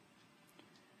am.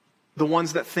 The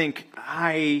ones that think,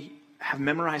 I have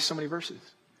memorized so many verses.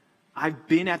 I've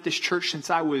been at this church since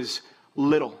I was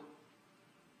little.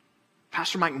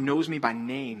 Pastor Mike knows me by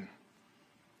name.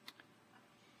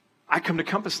 I come to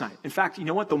Compass Night. In fact, you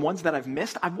know what? The ones that I've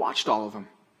missed, I've watched all of them.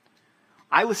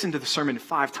 I listen to the sermon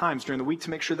 5 times during the week to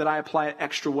make sure that I apply it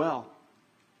extra well.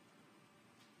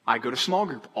 I go to small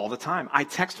group all the time. I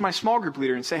text my small group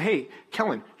leader and say, hey,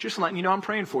 Kellen, just letting you know I'm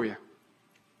praying for you.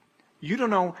 You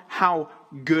don't know how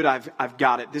good I've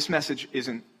got it. This message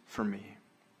isn't for me.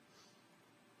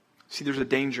 See, there's a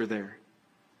danger there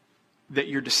that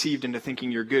you're deceived into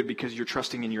thinking you're good because you're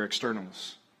trusting in your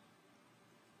externals.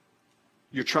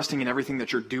 You're trusting in everything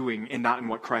that you're doing and not in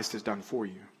what Christ has done for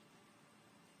you.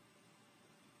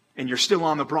 And you're still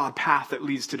on the broad path that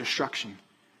leads to destruction.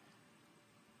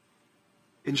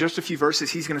 In just a few verses,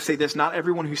 he's going to say this, not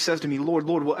everyone who says to me, Lord,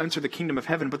 Lord, will enter the kingdom of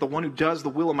heaven, but the one who does the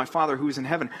will of my Father who is in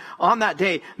heaven. On that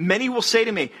day, many will say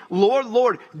to me, Lord,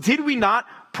 Lord, did we not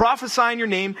prophesy in your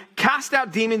name, cast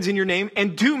out demons in your name,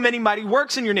 and do many mighty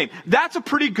works in your name? That's a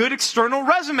pretty good external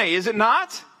resume, is it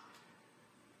not?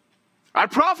 I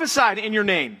prophesied in your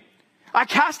name. I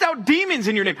cast out demons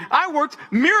in your name. I worked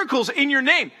miracles in your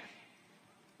name.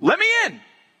 Let me in.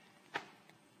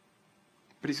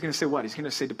 But he's going to say what? He's going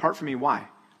to say, depart from me. Why?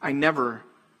 I never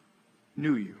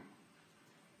knew you.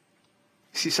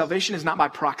 See, salvation is not by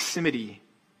proximity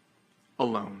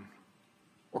alone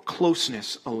or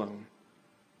closeness alone,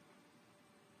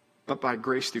 but by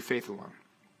grace through faith alone.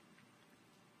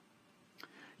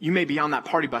 You may be on that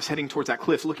party bus heading towards that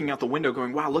cliff, looking out the window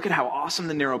going, wow, look at how awesome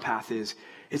the narrow path is.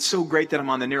 It's so great that I'm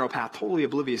on the narrow path, totally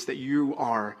oblivious that you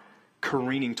are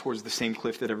careening towards the same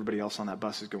cliff that everybody else on that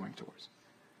bus is going towards.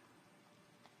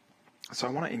 So I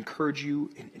want to encourage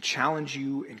you and challenge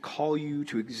you and call you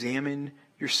to examine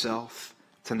yourself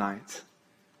tonight.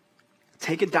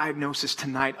 Take a diagnosis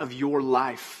tonight of your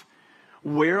life.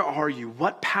 Where are you?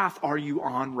 What path are you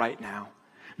on right now?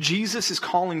 Jesus is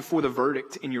calling for the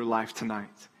verdict in your life tonight.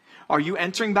 Are you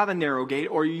entering by the narrow gate,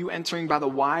 or are you entering by the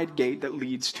wide gate that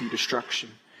leads to destruction?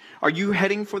 Are you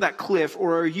heading for that cliff,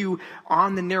 or are you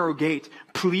on the narrow gate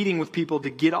pleading with people to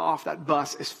get off that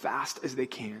bus as fast as they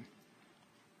can?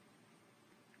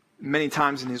 Many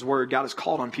times in his word, God has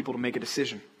called on people to make a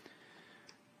decision.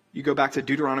 You go back to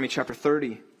Deuteronomy chapter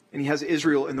 30, and he has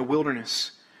Israel in the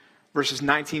wilderness, verses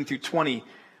 19 through 20.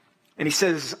 And he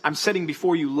says, I'm setting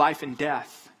before you life and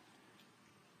death.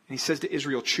 And he says to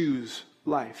Israel, choose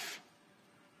life.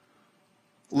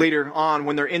 Later on,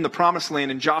 when they're in the promised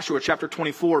land in Joshua chapter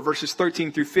 24, verses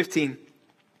 13 through 15,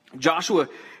 Joshua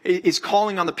is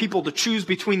calling on the people to choose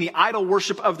between the idol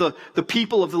worship of the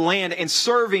people of the land and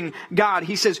serving God.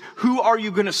 He says, who are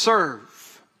you going to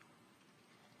serve?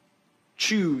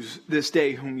 Choose this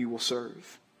day whom you will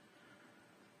serve.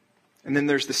 And then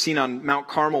there's the scene on Mount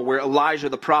Carmel where Elijah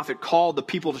the prophet called the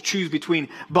people to choose between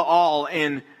Baal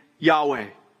and Yahweh.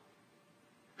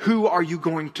 Who are you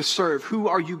going to serve? Who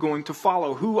are you going to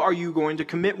follow? Who are you going to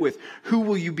commit with? Who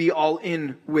will you be all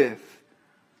in with?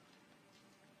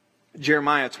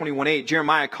 Jeremiah 21:8.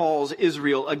 Jeremiah calls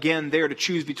Israel again there to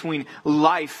choose between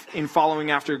life in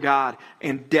following after God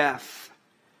and death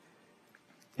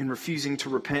in refusing to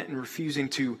repent and refusing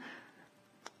to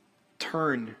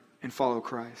turn and follow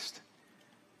Christ.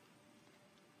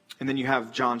 And then you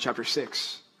have John chapter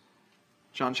 6.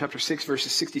 John chapter 6,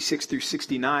 verses 66 through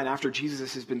 69. After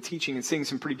Jesus has been teaching and saying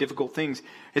some pretty difficult things,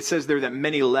 it says there that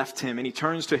many left him. And he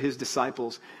turns to his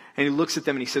disciples and he looks at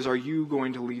them and he says, are you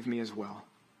going to leave me as well?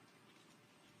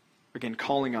 Again,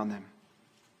 calling on them.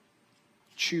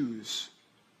 Choose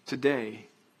today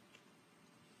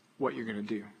what you're going to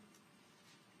do.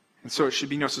 And so it should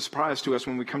be no surprise to us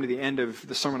when we come to the end of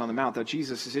the Sermon on the Mount that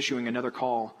Jesus is issuing another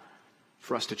call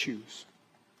for us to choose.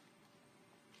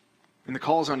 And the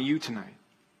call is on you tonight.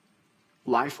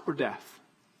 Life or death.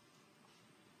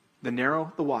 The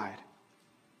narrow, the wide.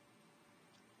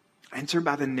 Enter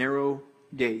by the narrow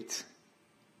gate.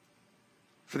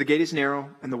 For the gate is narrow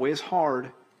and the way is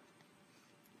hard,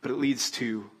 but it leads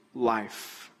to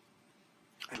life.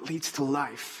 It leads to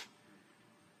life.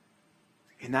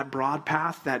 In that broad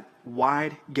path, that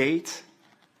wide gate,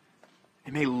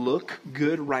 it may look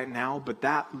good right now, but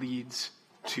that leads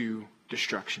to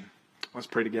destruction. Let's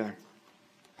pray together.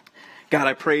 God,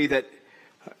 I pray that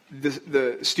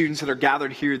the students that are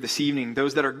gathered here this evening,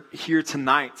 those that are here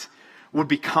tonight, would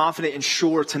be confident and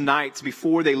sure tonight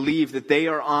before they leave that they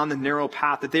are on the narrow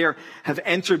path, that they have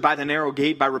entered by the narrow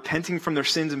gate by repenting from their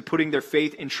sins and putting their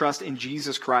faith and trust in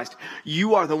Jesus Christ.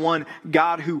 You are the one,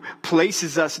 God, who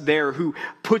places us there, who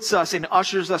puts us and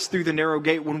ushers us through the narrow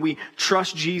gate when we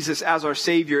trust Jesus as our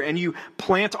Savior, and you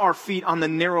plant our feet on the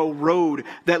narrow road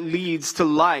that leads to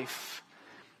life.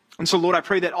 And so, Lord, I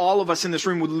pray that all of us in this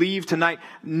room would leave tonight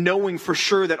knowing for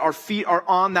sure that our feet are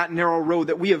on that narrow road,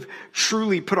 that we have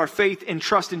truly put our faith and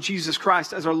trust in Jesus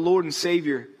Christ as our Lord and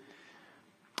Savior.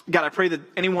 God, I pray that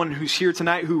anyone who's here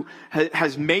tonight who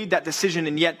has made that decision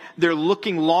and yet they're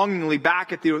looking longingly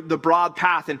back at the broad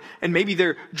path and maybe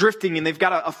they're drifting and they've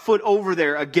got a foot over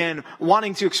there again,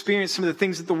 wanting to experience some of the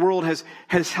things that the world has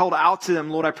held out to them.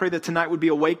 Lord, I pray that tonight would be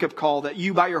a wake-up call, that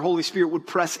you by your Holy Spirit would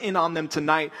press in on them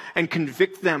tonight and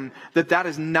convict them that that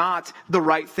is not the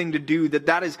right thing to do, that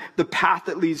that is the path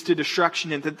that leads to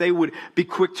destruction, and that they would be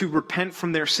quick to repent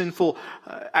from their sinful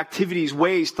activities,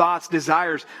 ways, thoughts,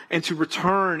 desires, and to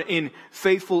return in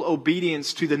faithful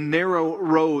obedience to the narrow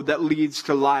road that leads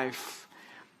to life.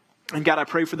 And God, I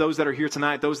pray for those that are here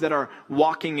tonight, those that are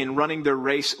walking and running their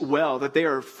race well, that they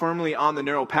are firmly on the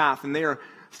narrow path and they are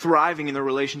thriving in their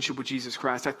relationship with Jesus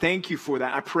Christ. I thank you for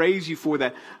that. I praise you for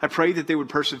that. I pray that they would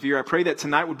persevere. I pray that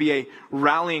tonight would be a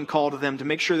rallying call to them to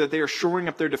make sure that they are shoring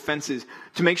up their defenses,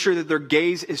 to make sure that their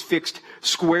gaze is fixed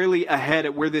squarely ahead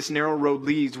at where this narrow road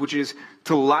leads, which is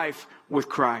to life with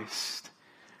Christ.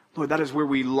 Lord, that is where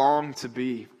we long to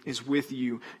be, is with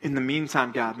you. In the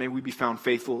meantime, God, may we be found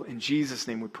faithful. In Jesus'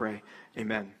 name we pray.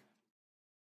 Amen.